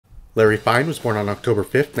Larry Fine was born on October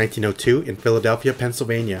 5, 1902 in Philadelphia,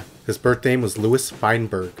 Pennsylvania. His birth name was Louis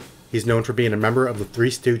Feinberg. He's known for being a member of the Three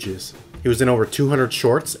Stooges. He was in over 200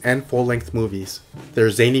 shorts and full-length movies. Their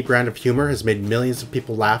zany brand of humor has made millions of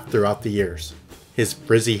people laugh throughout the years. His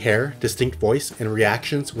frizzy hair, distinct voice, and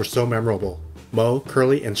reactions were so memorable. Moe,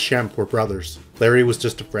 Curly, and Shemp were brothers. Larry was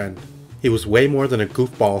just a friend. He was way more than a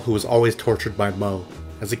goofball who was always tortured by Moe.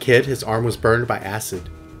 As a kid, his arm was burned by acid.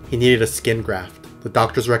 He needed a skin graft. The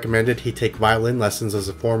doctors recommended he take violin lessons as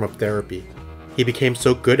a form of therapy. He became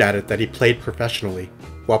so good at it that he played professionally.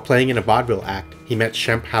 While playing in a vaudeville act, he met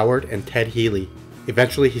Shemp Howard and Ted Healy.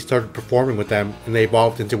 Eventually he started performing with them and they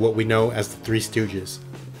evolved into what we know as the Three Stooges.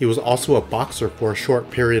 He was also a boxer for a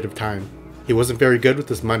short period of time. He wasn't very good with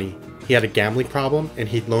his money. He had a gambling problem and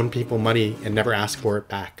he'd loan people money and never ask for it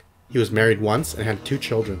back. He was married once and had 2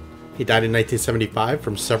 children. He died in 1975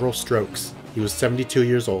 from several strokes. He was 72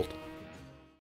 years old.